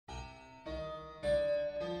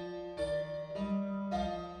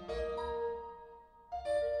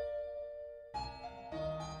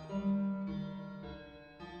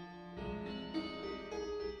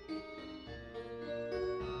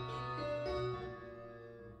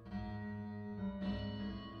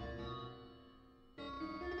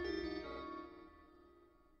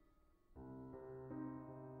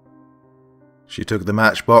She took the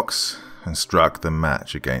matchbox and struck the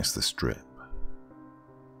match against the strip.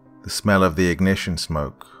 The smell of the ignition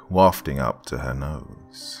smoke wafting up to her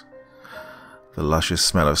nose. The luscious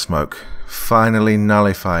smell of smoke finally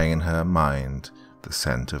nullifying in her mind the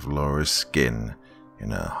scent of Laura's skin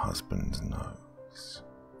in her husband's nose.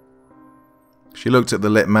 She looked at the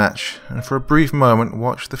lit match and for a brief moment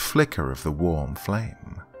watched the flicker of the warm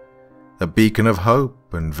flame, a beacon of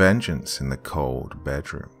hope and vengeance in the cold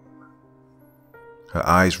bedroom. Her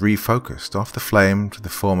eyes refocused off the flame to the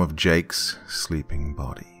form of Jake's sleeping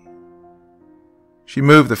body. She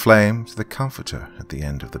moved the flame to the comforter at the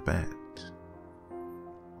end of the bed.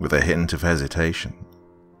 With a hint of hesitation,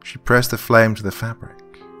 she pressed the flame to the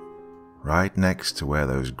fabric, right next to where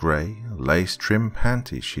those grey, lace-trimmed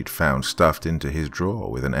panties she'd found stuffed into his drawer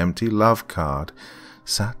with an empty love card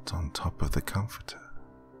sat on top of the comforter.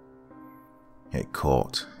 It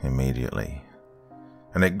caught immediately,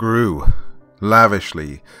 and it grew,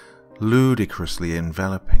 lavishly, ludicrously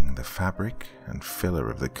enveloping the fabric and filler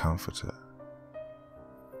of the comforter.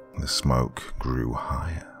 The smoke grew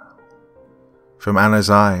higher. From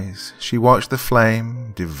Anna's eyes, she watched the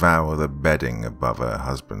flame devour the bedding above her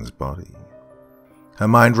husband's body, her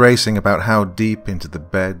mind racing about how deep into the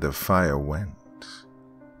bed the fire went.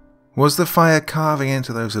 Was the fire carving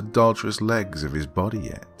into those adulterous legs of his body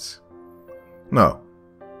yet? No,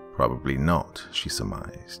 probably not, she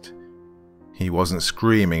surmised. He wasn't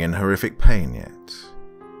screaming in horrific pain yet.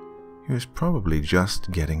 He was probably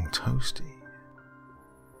just getting toasty.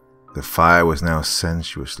 The fire was now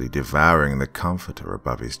sensuously devouring the comforter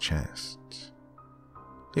above his chest.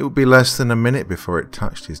 It would be less than a minute before it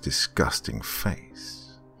touched his disgusting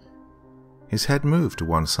face. His head moved to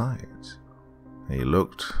one side. He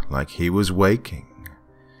looked like he was waking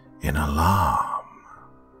in alarm.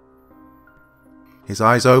 His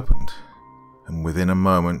eyes opened, and within a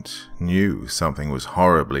moment knew something was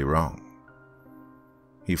horribly wrong.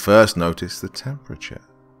 He first noticed the temperature,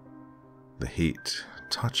 the heat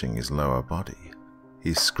touching his lower body.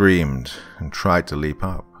 He screamed and tried to leap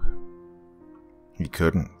up. He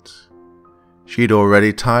couldn't. She'd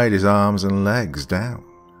already tied his arms and legs down.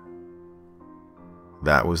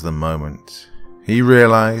 That was the moment he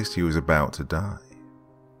realized he was about to die.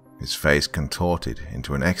 His face contorted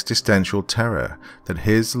into an existential terror that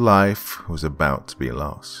his life was about to be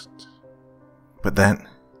lost. But then,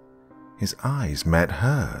 his eyes met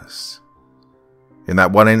hers. In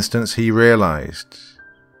that one instance he realized.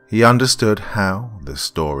 He understood how the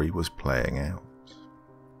story was playing out.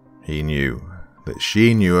 He knew that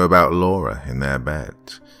she knew about Laura in their bed,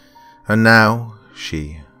 and now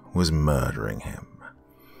she was murdering him.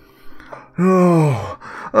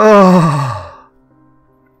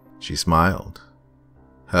 She smiled,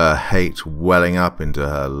 her hate welling up into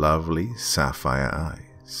her lovely sapphire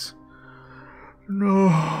eyes. No.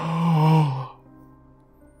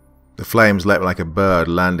 The flames leapt like a bird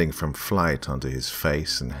landing from flight onto his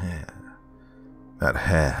face and hair. That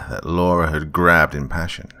hair that Laura had grabbed in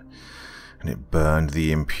passion, and it burned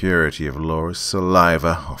the impurity of Laura's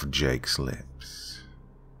saliva off Jake's lips.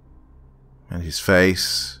 And his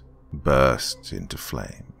face burst into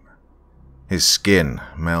flame, his skin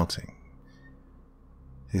melting.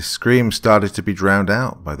 His scream started to be drowned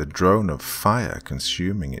out by the drone of fire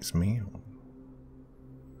consuming its meal.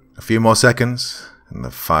 A few more seconds, and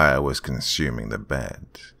the fire was consuming the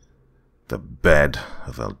bed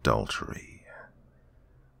of adultery.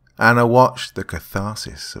 Anna watched the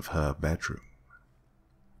catharsis of her bedroom.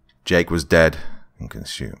 Jake was dead and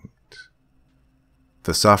consumed.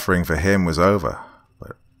 The suffering for him was over,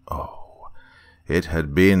 but oh, it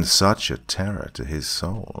had been such a terror to his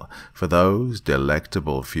soul for those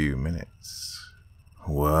delectable few minutes,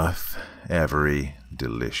 worth every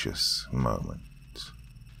delicious moment.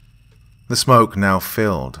 The smoke now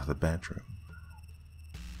filled the bedroom.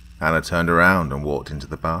 Anna turned around and walked into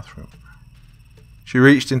the bathroom. She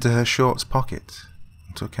reached into her shorts pocket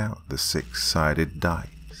and took out the 6-sided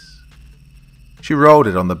dice. She rolled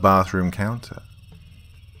it on the bathroom counter.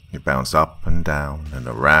 It bounced up and down and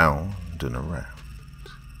around and around.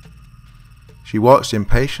 She watched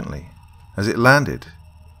impatiently as it landed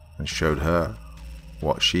and showed her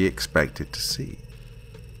what she expected to see.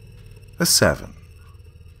 A 7.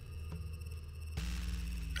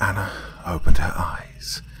 Anna opened her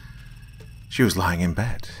eyes. She was lying in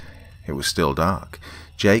bed. It was still dark.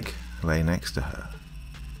 Jake lay next to her.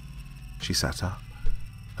 She sat up,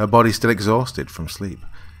 her body still exhausted from sleep.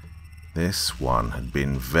 This one had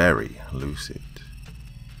been very lucid.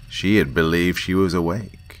 She had believed she was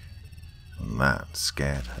awake, and that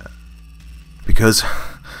scared her. Because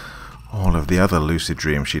all of the other lucid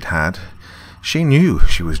dreams she'd had, She knew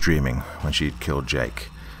she was dreaming when she'd killed Jake,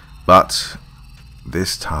 but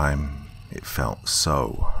this time it felt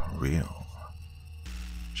so real.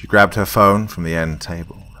 She grabbed her phone from the end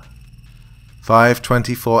table.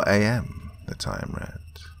 5:24 a.m., the time read.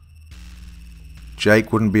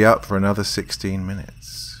 Jake wouldn't be up for another 16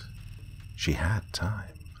 minutes. She had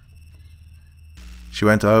time. She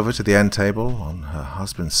went over to the end table on her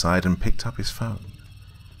husband's side and picked up his phone.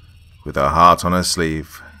 With her heart on her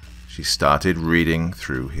sleeve, she started reading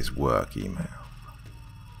through his work email.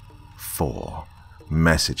 4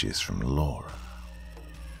 messages from Laura.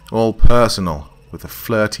 All personal, with a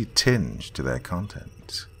flirty tinge to their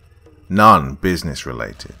content. None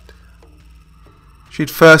business-related. She'd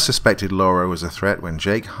first suspected Laura was a threat when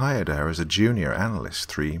Jake hired her as a junior analyst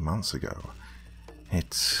 3 months ago.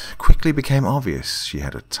 It quickly became obvious she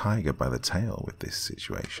had a tiger by the tail with this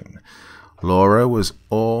situation. Laura was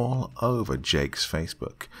all over Jake's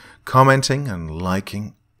Facebook, commenting and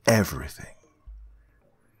liking everything.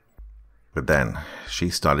 But then she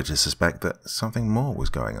started to suspect that something more was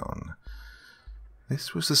going on.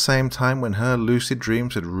 This was the same time when her lucid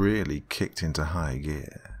dreams had really kicked into high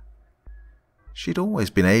gear. She'd always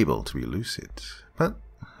been able to be lucid, but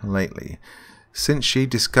lately, since she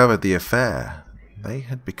discovered the affair, they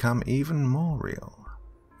had become even more real.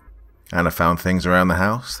 Anna found things around the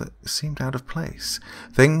house that seemed out of place,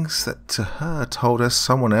 things that to her told her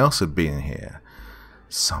someone else had been here.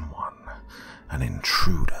 Someone, an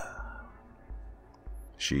intruder.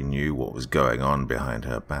 She knew what was going on behind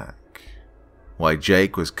her back. Why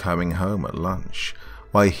Jake was coming home at lunch.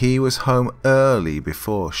 Why he was home early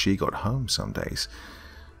before she got home some days.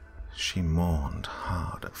 She mourned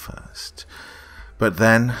hard at first. But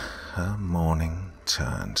then her mourning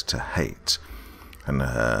turned to hate. And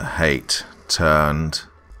her hate turned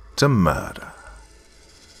to murder.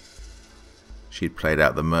 She'd played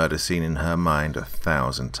out the murder scene in her mind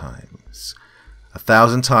 1,000 times.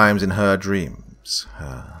 1,000 times in her dreams.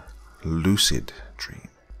 Her lucid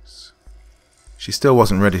dreams. She still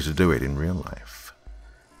wasn't ready to do it in real life.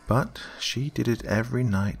 But she did it every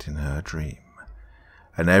night in her dream.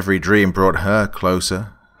 And every dream brought her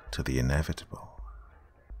closer to the inevitable.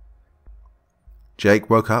 Jake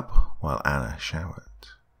woke up while Anna showered.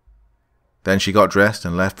 Then she got dressed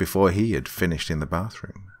and left before he had finished in the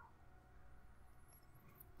bathroom.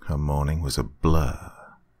 Her morning was a blur.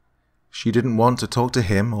 She didn't want to talk to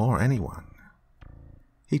him or anyone.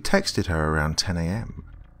 He texted her around 10 a.m.,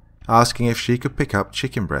 asking if she could pick up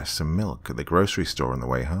chicken breasts and milk at the grocery store on the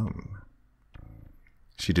way home.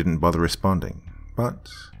 She didn't bother responding, but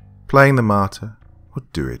playing the martyr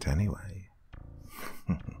would do it anyway.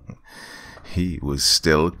 He was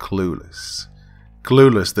still clueless.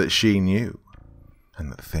 Clueless that she knew,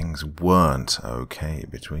 and that things weren't okay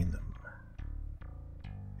between them.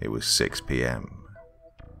 It was 6 p.m.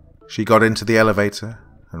 She got into the elevator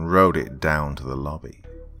and rode it down to the lobby.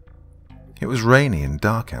 It was rainy and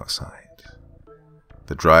dark outside.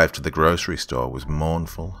 The drive to the grocery store was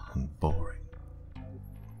mournful and boring.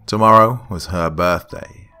 Tomorrow was her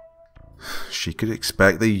birthday. She could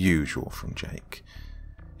expect the usual from Jake.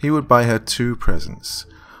 He would buy her 2 presents.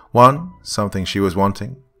 One, something she was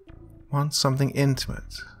wanting. One, something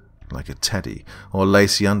intimate, like a teddy or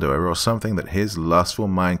lacy underwear or something that his lustful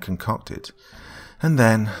mind concocted. And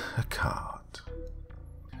then a card.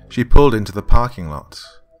 She pulled into the parking lot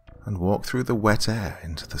and walked through the wet air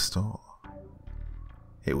into the store.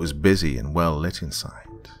 It was busy and well lit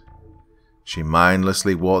inside. She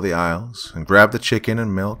mindlessly walked the aisles and grabbed the chicken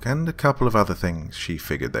and milk and a couple of other things she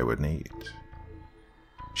figured they would need.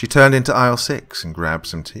 She turned into aisle 6 and grabbed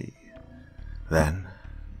some tea. Then,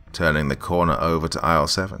 turning the corner over to aisle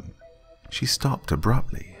 7, she stopped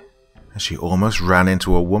abruptly as she almost ran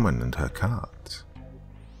into a woman and her cart.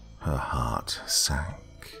 Her heart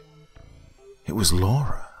sank. It was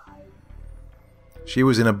Laura. She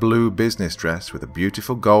was in a blue business dress with a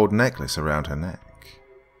beautiful gold necklace around her neck,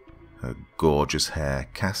 her gorgeous hair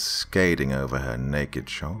cascading over her naked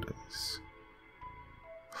shoulders.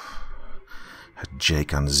 Had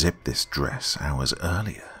Jake unzipped this dress hours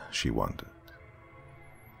earlier, she wondered.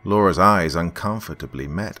 Laura's eyes uncomfortably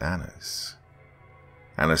met Anna's.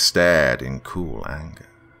 Anna stared in cool anger.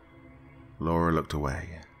 Laura looked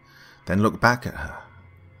away, then looked back at her.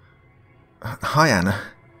 "Hi, Anna,"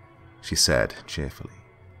 she said cheerfully.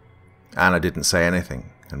 Anna didn't say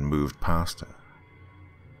anything and moved past her.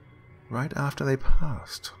 Right after they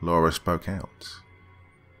passed, Laura spoke out.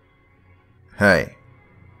 "Hey."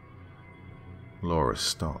 Laura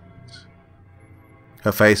stopped.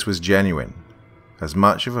 Her face was genuine, as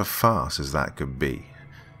much of a farce as that could be.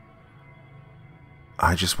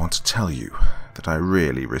 "I just want to tell you that I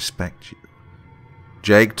really respect you.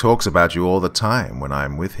 Jake talks about you all the time when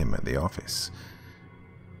I'm with him at the office.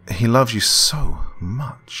 He loves you so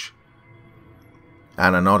much."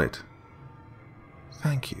 Anna nodded.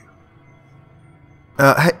 "Thank you.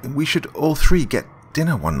 Hey, we should all three get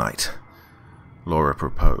dinner one night," Laura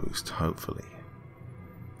proposed, hopefully.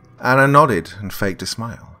 Anna nodded and faked a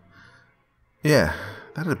smile. "Yeah,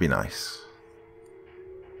 that'd be nice."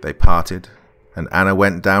 They parted, and Anna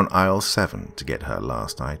went down aisle 7 to get her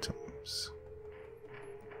last items.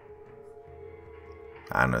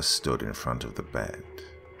 Anna stood in front of the bed.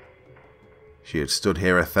 She had stood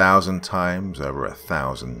here 1,000 times over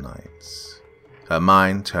 1,000 nights, her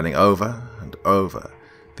mind turning over and over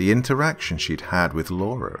the interaction she'd had with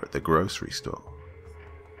Laura at the grocery store.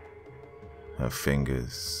 Her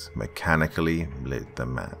fingers mechanically lit the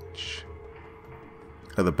match.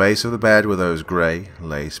 At the base of the bed were those grey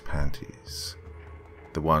lace panties,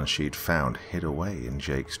 the ones she'd found hid away in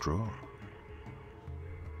Jake's drawer.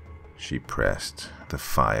 She pressed the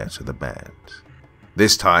fire to the bed,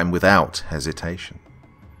 this time without hesitation.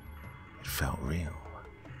 It felt real,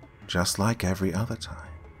 just like every other time.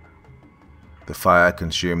 The fire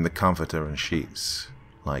consumed the comforter and sheets,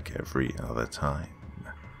 like every other time.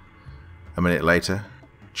 A minute later,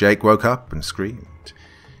 Jake woke up and screamed.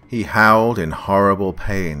 He howled in horrible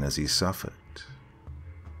pain as he suffered.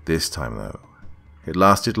 This time, though, it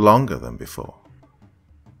lasted longer than before.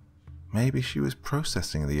 Maybe she was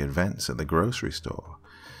processing the events at the grocery store.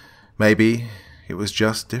 Maybe it was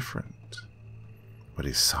just different. But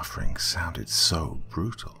his suffering sounded so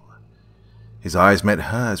brutal. His eyes met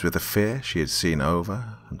hers with a fear she had seen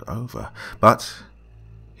over and over. But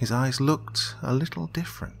his eyes looked a little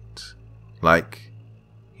different, like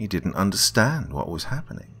he didn't understand what was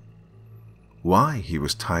happening. Why he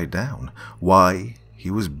was tied down, why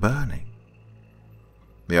he was burning.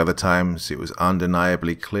 The other times it was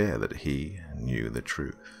undeniably clear that he knew the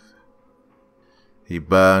truth. He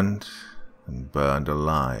burned and burned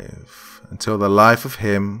alive until the life of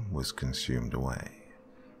him was consumed away.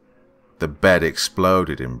 The bed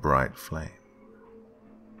exploded in bright flame.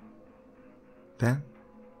 Then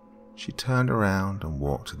she turned around and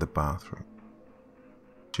walked to the bathroom.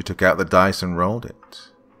 She took out the dice and rolled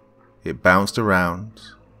it. It bounced around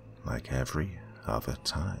like every other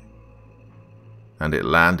time. And it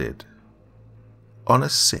landed on a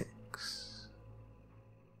 6.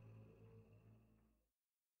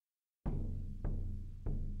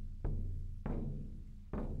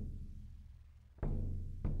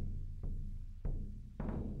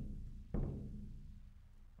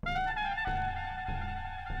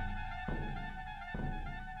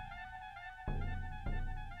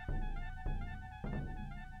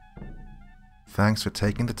 Thanks for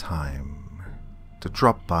taking the time to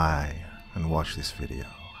drop by and watch this video.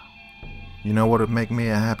 You know what would make me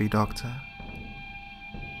a happy doctor?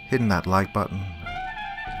 Hitting that like button,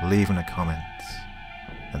 leaving a comment,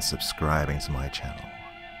 and subscribing to my channel.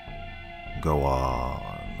 Go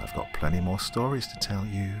on, I've got plenty more stories to tell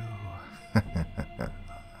you.